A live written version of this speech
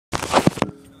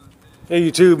Hey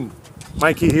YouTube,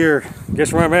 Mikey here.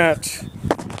 Guess where I'm at?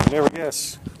 Never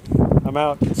guess. I'm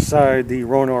outside the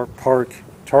Rohnert Park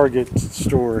Target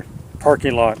store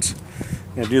parking lot.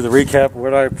 Gonna do the recap of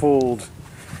what I pulled.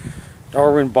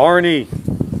 Darwin Barney,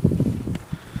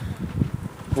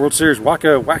 World Series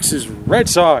Waka Waxes Red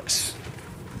Sox,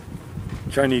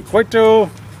 Johnny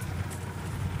Cueto,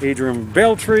 Adrian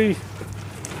Beltre,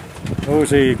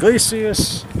 Jose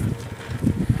Iglesias,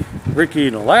 Ricky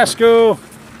Nolasco,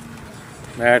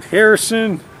 Matt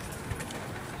Harrison,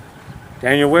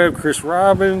 Daniel Webb, Chris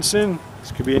Robinson.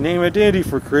 This could be a name identity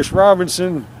for Chris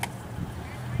Robinson.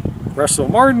 Russell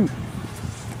Martin,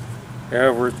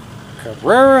 Everett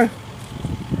Cabrera,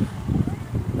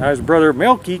 now his brother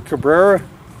Melky Cabrera,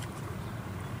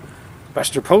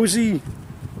 Buster Posey,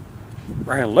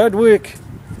 Brian Ludwig,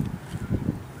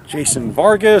 Jason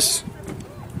Vargas,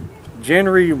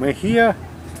 January Mejia,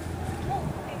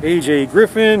 AJ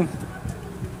Griffin,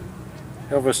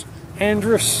 Elvis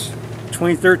Andrus,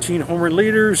 2013 home run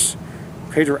leaders,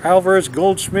 Pedro Alvarez,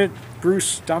 Goldschmidt,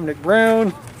 Bruce Dominic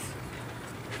Brown,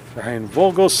 Ryan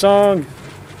Vogelsong,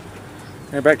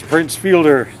 and back to Prince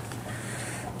Fielder.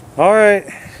 All right,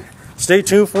 stay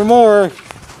tuned for more.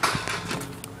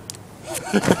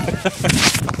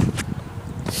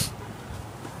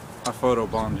 I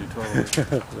photobombed you totally.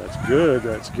 That's good,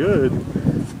 that's good.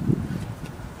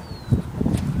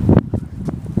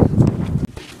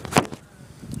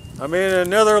 I'm in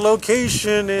another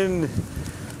location in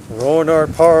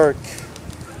Rohnert Park.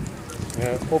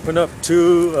 Open up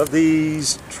 2 of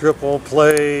these triple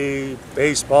play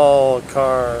baseball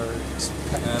cards.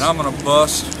 And I'm going to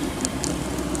bust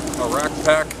a rack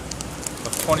pack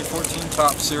of 2014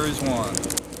 Topps Series 1.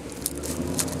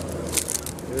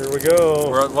 Here we go.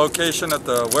 We're at location at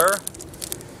the where?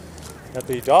 At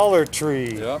the Dollar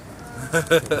Tree. Yep.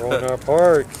 Rohnert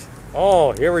Park.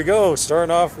 Oh, here we go. Starting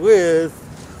off with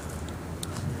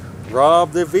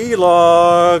Rob the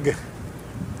Vlog.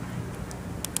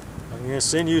 I'm going to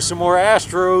send you some more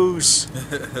Astros.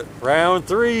 Round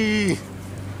 3.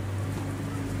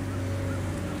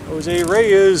 Jose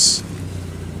Reyes.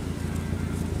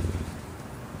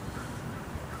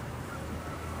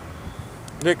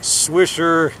 Nick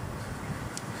Swisher.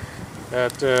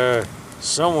 That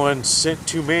someone sent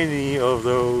too many of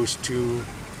those to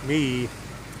me.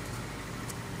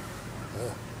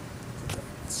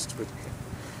 Stupid.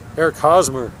 Eric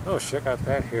Hosmer. Oh, check out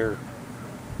that hair.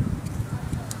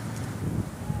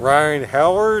 Ryan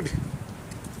Howard.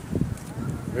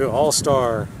 New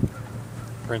All-Star.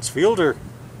 Prince Fielder.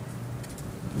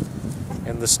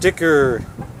 And the sticker.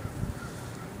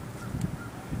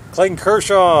 Clayton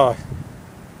Kershaw.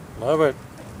 Love it.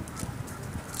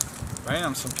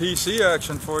 Bam, some PC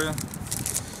action for you.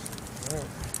 Right.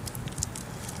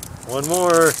 One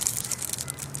more.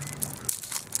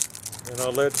 And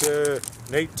I'll let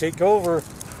Nate take over.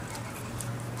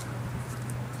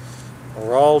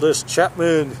 Aroldis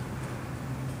Chapman.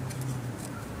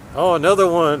 Oh, another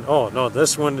one. Oh, no,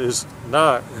 this one is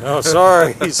not. No,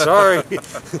 sorry. Sorry.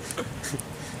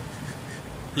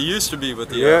 He used to be with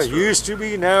the Yeah, Astros. used to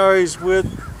be. Now he's with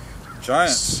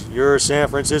Giants. your San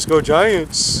Francisco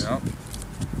Giants. Yep.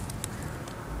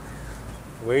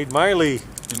 Wade Miley.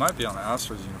 He might be on the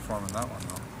Astros uniform in that one,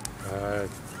 though.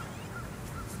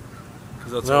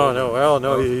 'Cause that's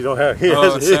No, you don't have.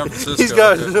 It's San Francisco. He's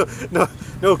got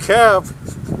no cap.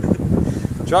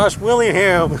 Josh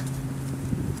Willingham,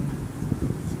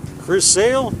 Chris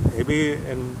Sale, maybe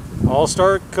an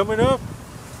All-Star coming up.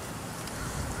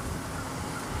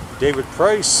 David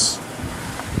Price,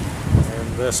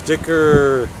 and the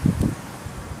sticker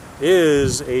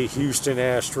is a Houston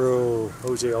Astro,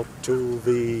 Jose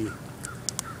Altuve.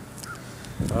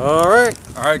 All right,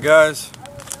 guys.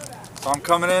 So I'm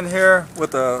coming in here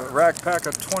with a rack pack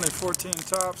of 2014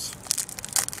 Topps.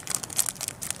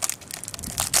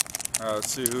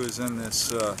 Let's see who is in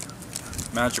this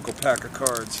magical pack of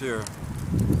cards here.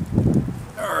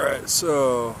 Alright,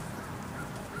 so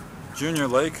Junior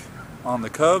Lake on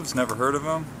the Cubs, never heard of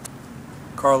him.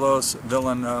 Carlos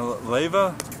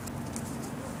Villanueva.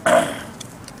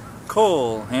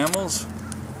 Cole Hamels.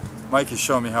 Mike is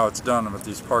showing me how it's done with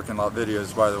these parking lot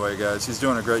videos, by the way, guys. He's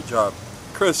doing a great job.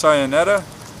 Chris Iannetta,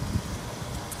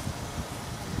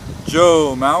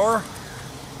 Joe Mauer,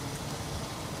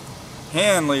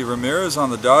 Hanley Ramirez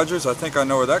on the Dodgers. I think I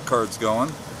know where that card's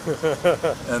going.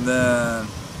 And then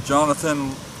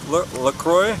Jonathan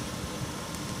LaCroix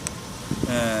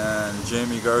and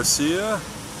Jamie Garcia.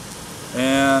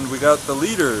 And we got the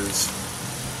leaders.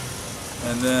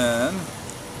 And then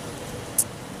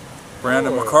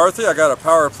Brandon McCarthy. I got a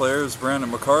power player. It's Brandon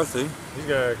McCarthy. He's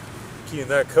got to key in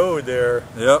that code there.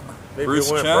 Yep. Maybe Bruce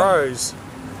you win a Chen. prize.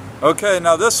 Okay,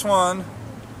 now this one,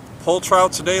 Pull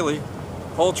Trouts Daily.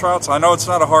 Pull Trouts, I know it's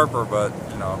not a Harper, but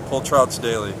you know, Pull Trouts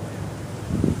Daily.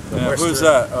 And who's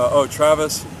that? Oh,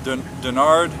 Travis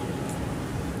Denard,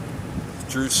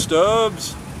 Drew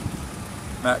Stubbs,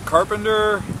 Matt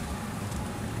Carpenter,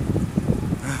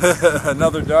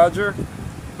 another Dodger.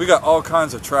 We got all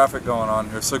kinds of traffic going on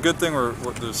here, so good thing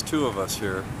there's two of us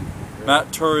here. Yeah.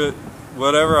 Matt Torre,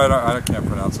 whatever, I can't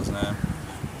pronounce his name.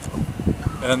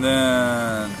 And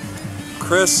then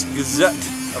Chris Gazette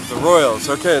of the Royals.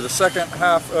 Okay, the second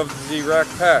half of the rack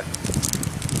pack.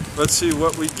 Let's see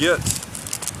what we get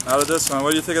out of this one.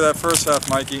 What do you think of that first half,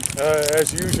 Mikey?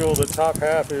 As usual, the top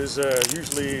half is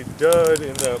usually dud,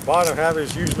 and the bottom half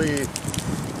is usually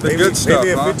the good stuff,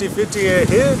 maybe a 50-50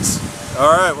 hits.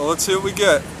 All right, well, let's see what we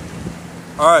get.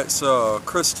 All right, so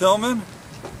Chris Tillman,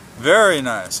 very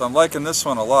nice. I'm liking this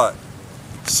one a lot.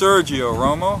 Sergio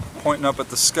Romo, pointing up at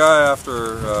the sky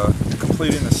after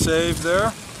completing the save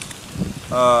there.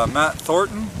 Matt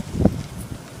Thornton.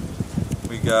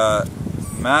 We got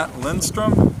Matt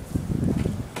Lindstrom.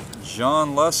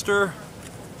 John Lester.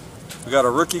 We got a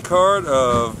rookie card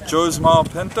of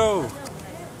Josmal Pinto.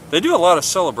 They do a lot of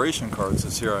celebration cards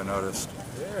this year, I noticed.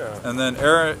 Yeah. And then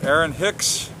Aaron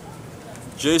Hicks,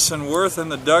 Jason Worth in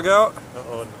the dugout.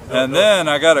 Then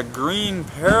I got a green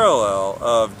parallel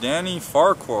of Danny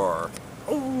Farquhar.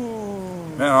 Ooh.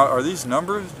 Man, are these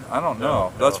numbers? I don't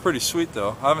know. That's pretty sweet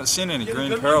though. I haven't seen any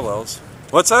green parallels.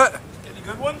 What's that? Getting a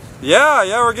good one? Yeah,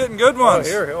 we're getting good ones.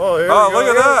 Here look we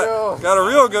at that. Go. Got a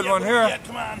real good one here. Yeah,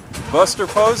 come on. Buster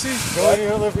Posey. Go on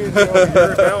the other video.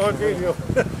 You're now on video.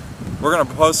 We're going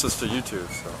to post this to YouTube.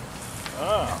 So.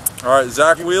 All right,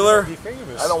 Zach Wheeler. Be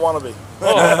famous. I don't want to be. I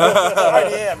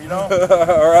already am, you know?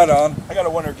 All right, on. I got a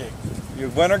winter gig. You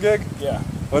winter gig? Yeah.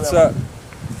 What's that?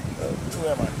 Who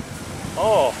am I?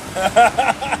 Oh.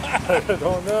 I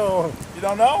don't know. You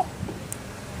don't know?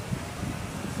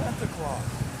 Santa Claus.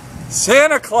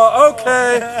 Santa Claus.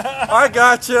 Okay. I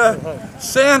got you.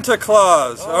 Santa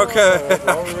Claus. Okay.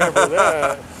 I'll remember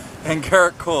that. And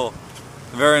Garrett Cole.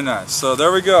 Very nice. So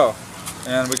there we go.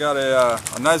 And we got a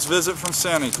nice visit from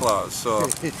Santa Claus. So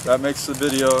that makes the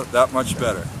video that much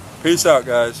better. Peace out,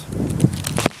 guys.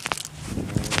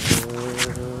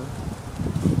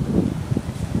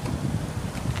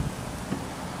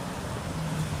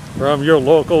 From your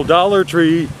local Dollar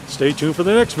Tree. Stay tuned for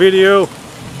the next video.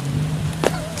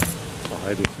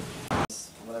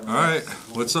 Alright,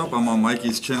 what's up? I'm on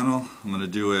Mikey's channel. I'm going to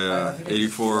do a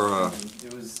 84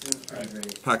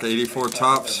 pack of 84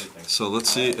 tops. So let's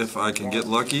see if I can get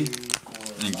lucky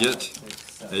and get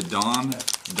a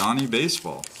Donnie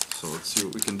baseball. So let's see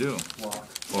what we can do.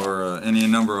 Or any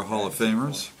number of Hall of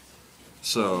Famers.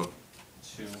 So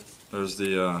there's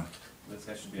the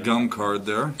gum card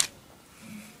there.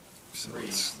 So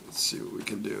let's see what we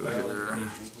can do here.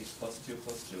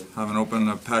 Haven't opened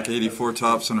a pack 84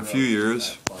 tops in a few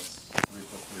years.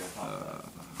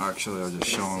 Actually, I'll just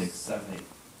show them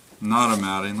not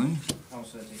automatically.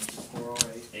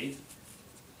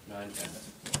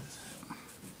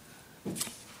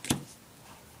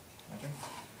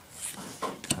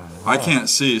 I can't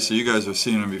see, so you guys are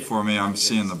seeing them before me. I'm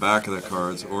seeing the back of the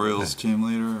cards. Orioles team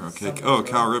leader. Okay. Oh,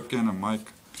 Cal Ripken and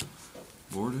Mike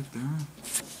Bordick there.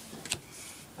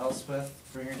 Elspeth,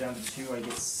 bring her down to 2. I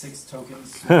get 6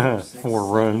 tokens. 4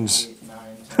 runs. 8, 9,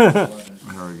 10, 11.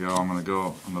 There we go. I'm going to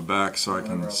go on the back so I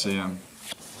can see him.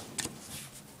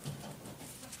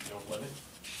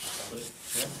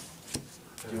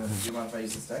 Do you mind if I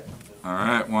use this deck?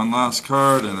 Alright, one last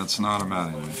card and it's not a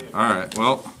automatically. Alright,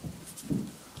 well,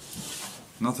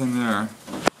 nothing there.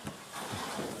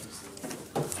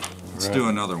 Let's do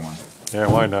another one. Yeah,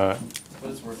 why not?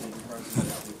 But it's worth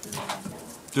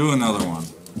it. Do another one.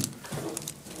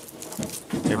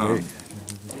 Hey, You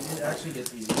can actually get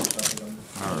these stuff of them.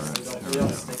 Alright, They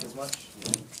don't stick as much.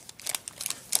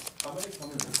 How many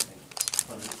come in this thing?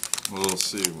 we'll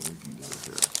see what we can do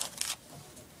here.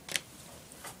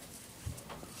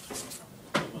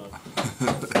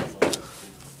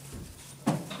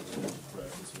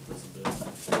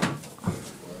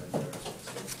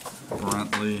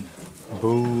 Brentley,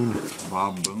 Boone,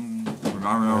 Bob Boone. I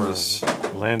remember his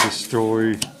Landis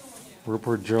Story,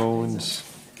 Rupert Jones,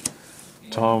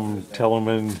 Tom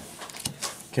Tellerman,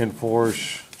 Ken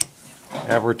Forsch,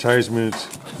 Advertisement,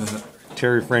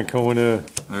 Terry Francona,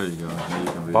 there you go. There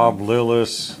you can read Bob him.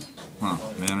 Lillis,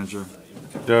 Manager.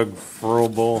 Doug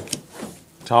Froebel,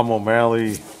 Tom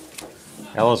O'Malley,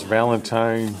 Alice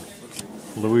Valentine,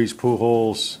 Luis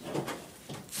Pujols,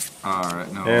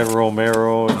 Alright, no. Ed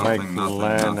Romero, and Mike Nothing.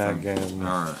 Flanagan.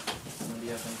 Alright.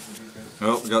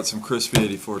 Oh, we got some crispy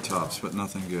 84 tops, but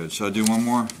nothing good. Should I do one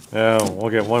more? Yeah, we'll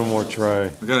get one more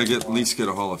try. We gotta at least get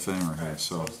a Hall of Famer here,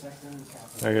 so.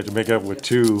 I got to make up with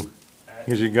 2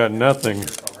 because you got nothing.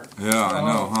 Yeah, I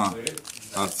know,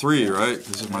 huh? 3, right?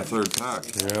 This is my 3rd pack.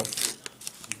 Yeah.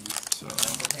 So.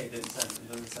 Okay, didn't send me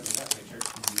that picture.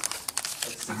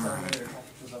 Like 6 hours later,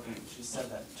 Patrick was up and she said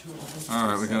that 2 of them.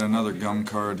 Alright, we got another gum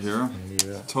card here.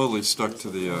 Yeah. Totally stuck to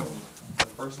the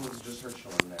First one's just her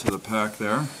showing there. to the pack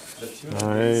there. The 2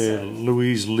 Hey,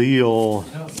 Louise Leal,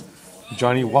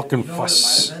 Johnny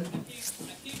Walkenfuss,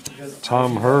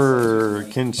 Tom Herr,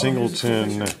 Ken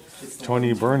Singleton,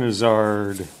 Tony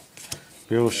Bernazard,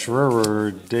 Bill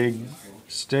Schreier,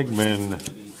 Stegman,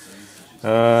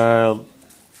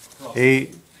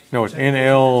 it's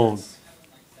NL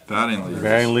Batting leaders.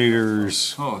 batting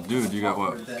leaders. Oh, dude, you got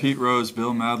what? Pete Rose,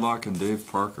 Bill Madlock, and Dave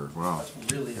Parker. Wow.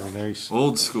 really Very nice.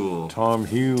 Old school. Tom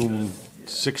Hume,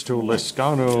 Sixto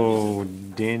Lescano,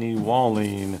 Danny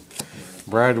Walling,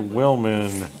 Brad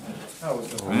Wellman,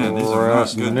 Man, these are not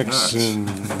Ross good Nixon.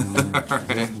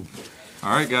 packs.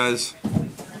 Alright, guys.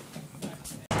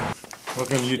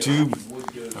 Welcome YouTube.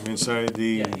 I'm inside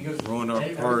the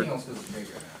Rohnert Park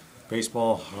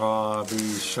baseball hobby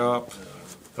shop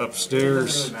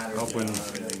upstairs. Open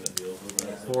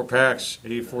 4 packs,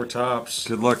 84 tops.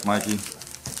 Good luck, Mikey.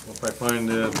 Hope I find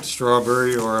a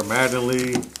strawberry or a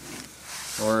Mattingly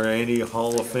or any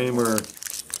Hall of Famer.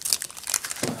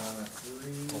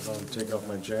 Hold on, take off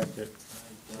my jacket.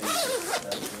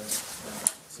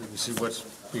 So you can see what's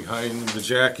behind the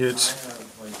jacket.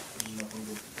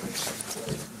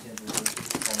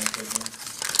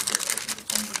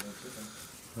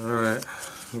 Alright,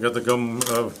 we got the gum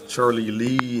of Charlie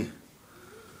Lee.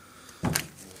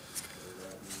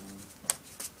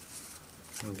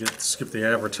 Skip the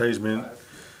advertisement.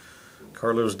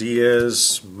 Carlos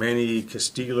Diaz, Manny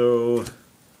Castillo,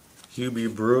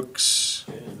 Hubie Brooks.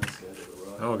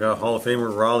 Oh, we got Hall of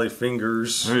Famer Raleigh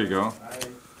Fingers. There you go.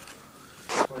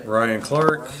 Ryan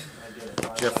Clark,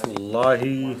 Jeff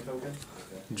Lahey,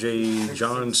 J.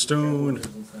 Johnstone,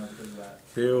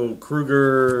 Bill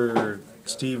Kruger,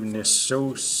 Steve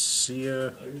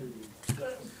Nisocia,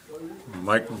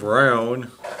 Mike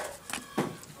Brown,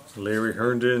 Larry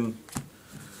Herndon,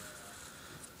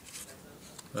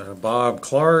 Bob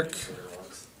Clark,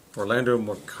 Orlando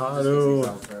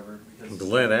Mercado,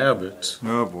 Glenn Abbott.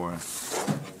 Oh boy.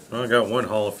 I got one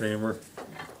Hall of Famer,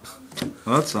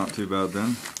 Well, that's not too bad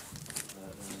then.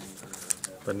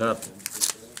 but not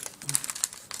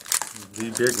the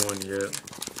big one yet.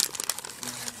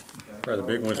 Probably the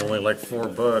big one's only like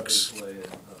 $4.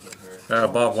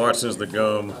 Bob Watson's the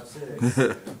gum.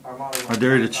 I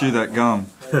dare you to chew that gum.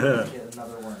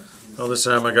 Oh, this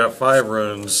time I got 5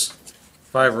 runs.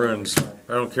 5 runs.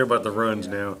 I don't care about the runs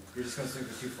now.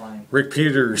 Rick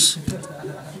Peters,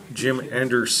 Jim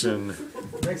Anderson,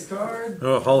 Next card.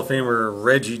 oh, Hall of Famer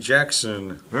Reggie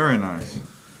Jackson, Very nice.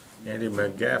 Andy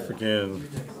McGaffigan,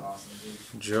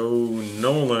 Joe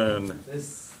Nolan,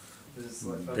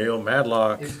 Bill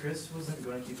Madlock, If Chris wasn't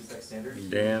going to keep his deck standard,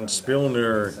 Dan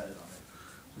Spillner,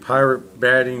 Pirate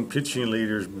batting pitching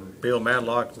leaders Bill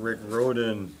Madlock, Rick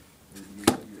Roden,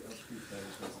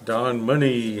 Don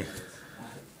Money,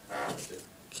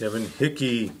 Kevin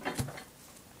Hickey,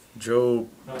 Joe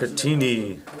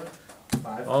Pettini,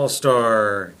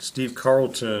 All-Star, Steve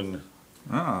Carlton,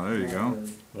 Oh, there you go.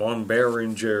 Juan this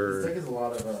Barringer, deck is a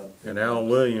lot of and Al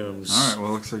Williams. Alright,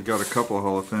 well, looks like you got a couple of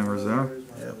Hall of Famers there.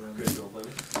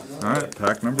 Alright,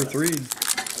 pack number 3.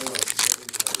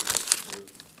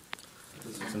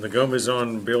 And the gum is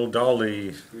on Bill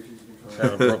Dolly.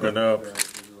 Haven't broken up.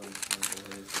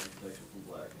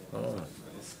 Oh,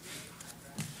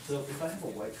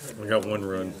 we got 1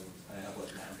 run.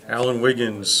 Alan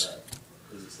Wiggins,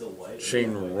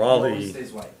 Shane Raleigh,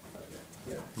 stays white.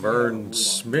 Vern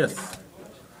Smith,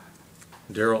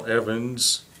 Darrell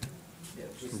Evans,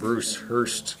 Bruce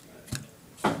Hurst,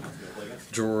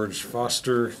 George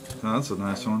Foster. Oh, that's a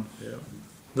nice one. Yeah.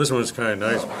 This one's kind of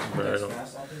nice, but I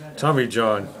don't. Tommy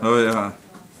John, Oh, yeah.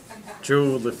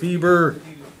 Joe Lefebvre,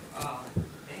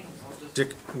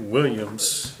 Dick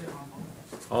Williams,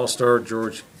 All-Star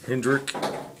George Hendrick,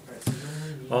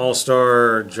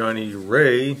 All-Star Johnny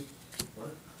Ray,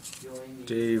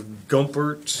 Dave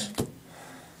Gumpert,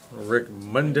 Rick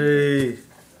Monday,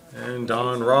 and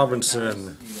Don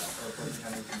Robinson.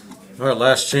 All right,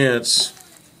 last chance.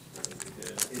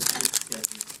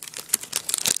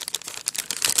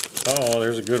 Oh,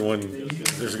 there's a good one.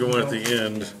 There's a good one at the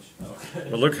end.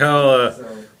 But look how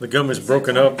the gum is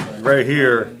broken up right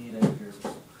here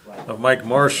of Mike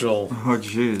Marshall. Oh,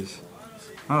 jeez.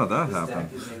 How did that happen?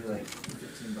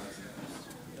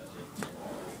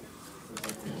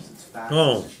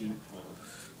 Oh,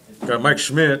 got Mike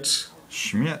Schmidt,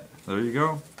 Schmidt. There you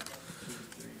go.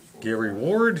 Gary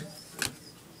Ward,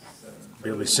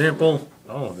 Billy Sample.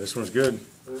 Oh, this one's good.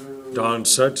 Don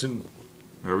Sutton,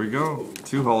 There we go.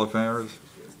 2 Hall of Famers.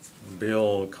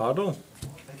 Bill Cottle,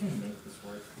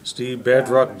 Steve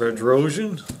Bedrock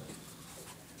Bedrosian,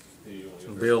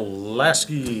 Bill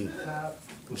Lasky,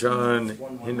 John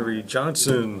Henry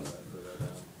Johnson,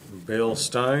 Bill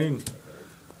Stein,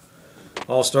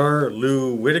 All-Star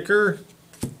Lou Whitaker,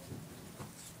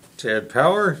 Ted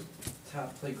Power,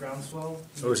 Tap play groundswell.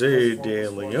 Jose De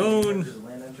Leon,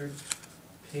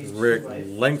 Rick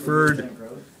Langford,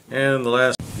 and the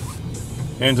last,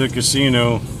 and the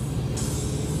casino.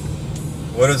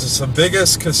 What is this? The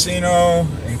biggest casino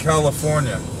in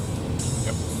California.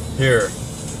 Yep. Here.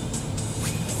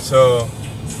 So,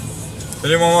 if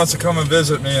anyone wants to come and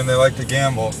visit me and they like to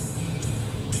gamble,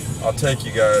 I'll take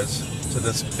you guys to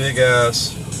this big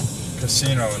ass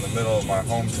casino in the middle of my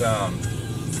hometown.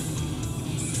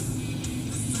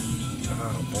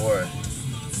 Oh boy.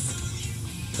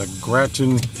 The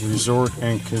Grattan Resort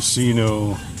and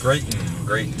Casino,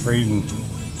 Grayton.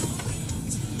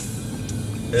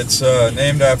 It's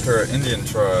named after an Indian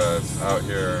tribe out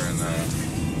here in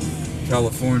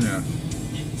California.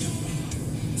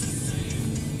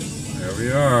 There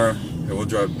we are. Yeah, we'll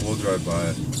drive by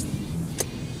it.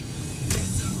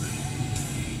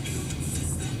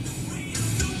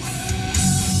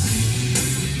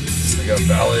 We got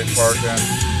valet parking.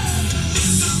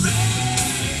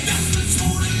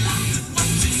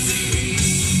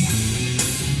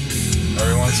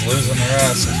 Everyone's losing their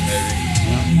asses, maybe.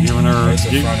 giving There's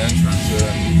the front entrance,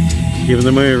 yeah. giving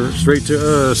the money straight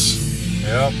to us.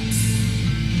 Yep.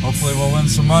 Hopefully we'll win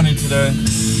some money today.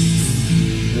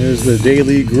 There's the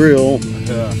Daily Grill.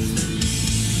 Yeah.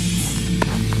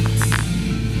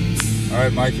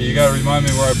 Alright, Mikey, you gotta remind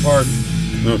me where I parked.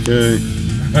 Okay.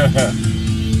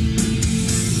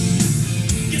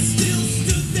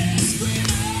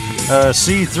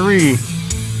 C3.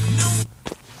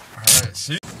 Alright,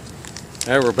 see?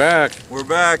 Hey, we're back. We're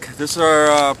back. This is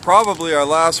our probably our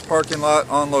last parking lot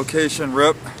on location,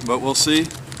 Rip, but we'll see.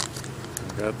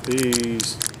 Got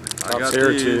these. I got Topps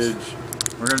Heritage. these.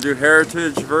 We're gonna do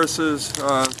Heritage versus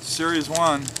Series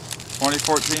 1,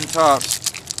 2014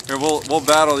 Topps. Here, we'll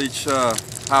battle each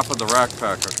half of the rack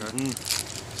pack, okay?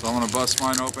 So I'm gonna bust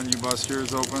mine open, you bust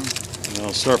yours open. And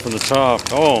I'll start from the top.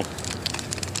 Oh.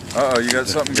 Uh-oh, you got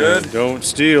something good? Don't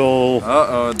steal.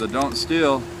 Uh-oh, the don't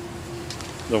steal.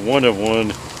 The one of one.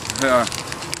 Yeah.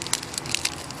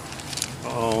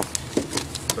 Oh.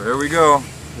 So here we go.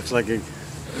 Looks like a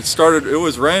It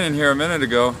was raining here a minute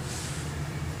ago.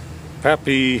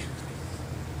 Pappy.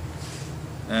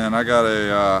 And I got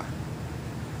a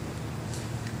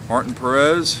Martin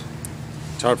Perez,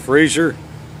 Todd Frazier.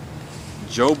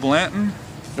 Joe Blanton,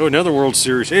 Oh, another World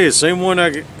Series. Hey, same one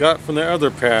I got from the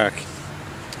other pack.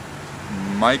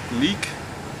 Mike Leake.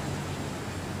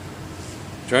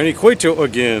 Johnny Cueto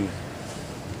again.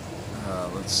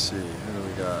 Let's see, who do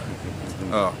we got?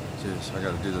 Oh, jeez, I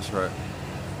gotta do this right.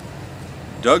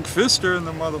 Doug Fister in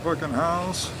the motherfucking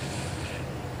house.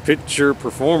 Pitcher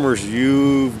performers,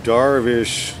 Yu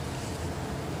Darvish.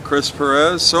 Chris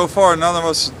Perez. So far, none of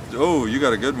us. Oh, you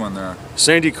got a good one there.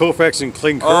 Sandy Koufax and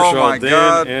Clayton Oh Kershaw my then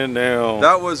God. and now.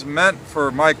 That was meant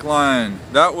for Mike Line.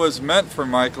 That was meant for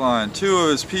Mike Line. 2 of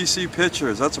his PC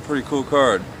pitchers. That's a pretty cool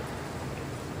card.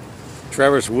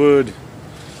 Travis Wood.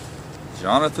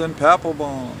 Jonathan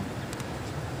Papelbon.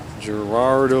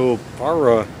 Gerardo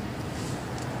Parra.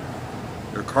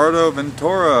 Ricardo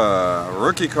Ventura.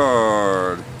 Rookie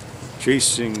card.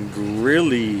 Jason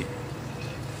Grilly.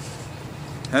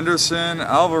 Henderson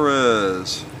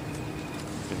Alvarez.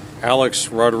 Alex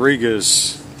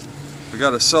Rodriguez. We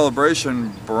got a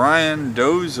celebration. Brian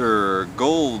Dozier.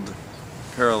 Gold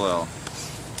parallel.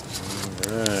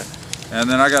 Alright. And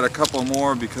then I got a couple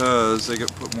more because they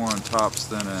get put more on tops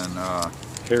than in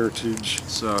Heritage.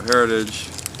 so Heritage.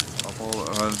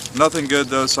 Nothing good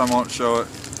though, so I won't show it.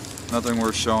 Nothing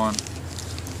worth showing.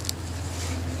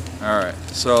 Alright,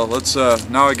 so let's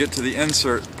now I get to the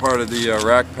insert part of the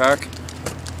rack pack.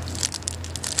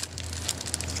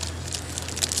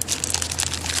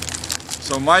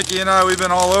 So Mikey and I, we've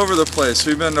been all over the place.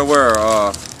 We've been to where?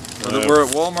 We're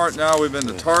at Walmart now. We've been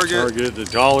to Target, the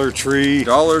Dollar Tree.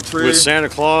 Dollar Tree. With Santa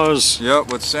Claus.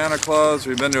 Yep, with Santa Claus.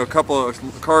 We've been to a couple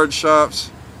of card shops.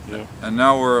 Yep. And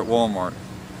now we're at Walmart.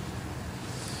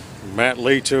 Matt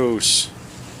Latos.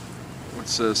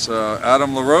 What's this?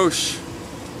 Adam LaRoche.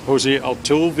 Jose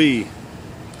Altuve.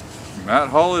 Matt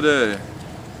Holliday.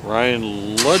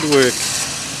 Ryan Ludwig.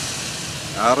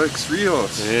 Alex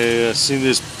Rios. Yeah, I've seen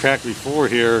this pack before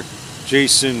here.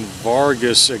 Jason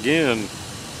Vargas again.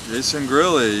 Jason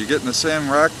Grilly, you getting the same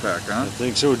rack pack, huh? I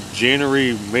think so.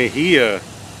 January Mejia.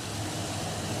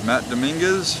 Matt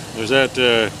Dominguez. There's that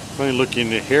funny looking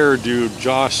hairdo,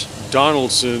 Josh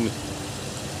Donaldson,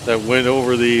 that went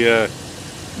over the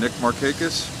Nick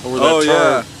Markakis. over that tarp.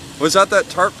 Yeah. Was that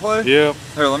tarp play? Yeah.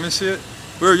 Here, let me see it.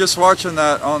 We were just watching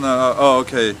that on the, oh,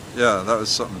 okay. Yeah, that was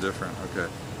something different.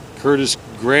 Okay. Curtis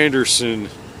Granderson.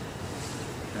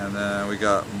 And then we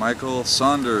got Michael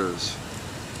Saunders.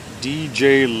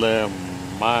 DJ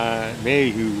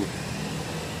LeMahieu.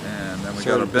 And then we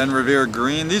got a Ben Revere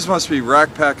green. These must be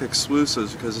rack pack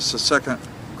exclusives because it's the second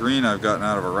green I've gotten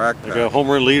out of a rack I pack. got home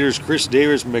run leaders: Chris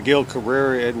Davis, Miguel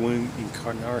Cabrera, Edwin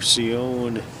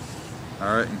Encarnacion.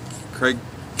 All right, and Craig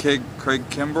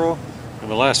Kimbrell, And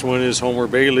the last one is Homer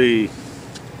Bailey.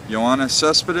 Yoenis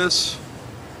Cespedes.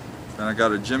 Then I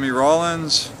got a Jimmy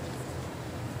Rollins.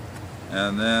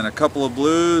 And then a couple of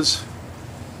blues.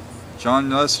 John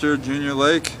Lester, Junior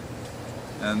Lake.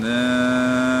 And then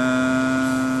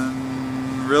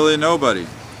really nobody.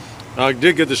 I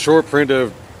did get the short print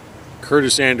of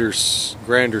Curtis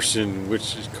Granderson,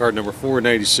 which is card number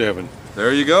 497.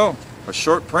 There you go. A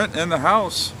short print in the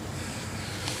house.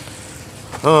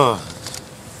 Huh.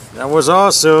 That was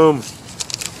awesome.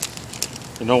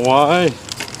 You know why?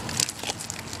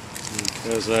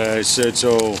 Because I said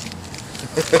so.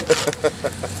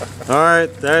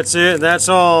 Alright, that's it. That's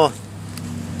all.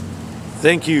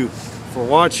 Thank you for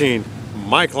watching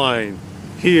Mike Line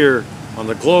here on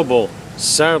the Global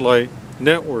Satellite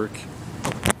Network.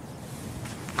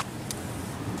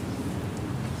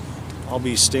 I'll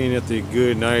be staying at the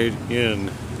Good Night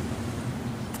Inn.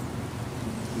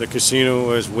 The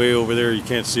casino is way over there. You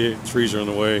can't see it. Trees are on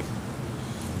the way.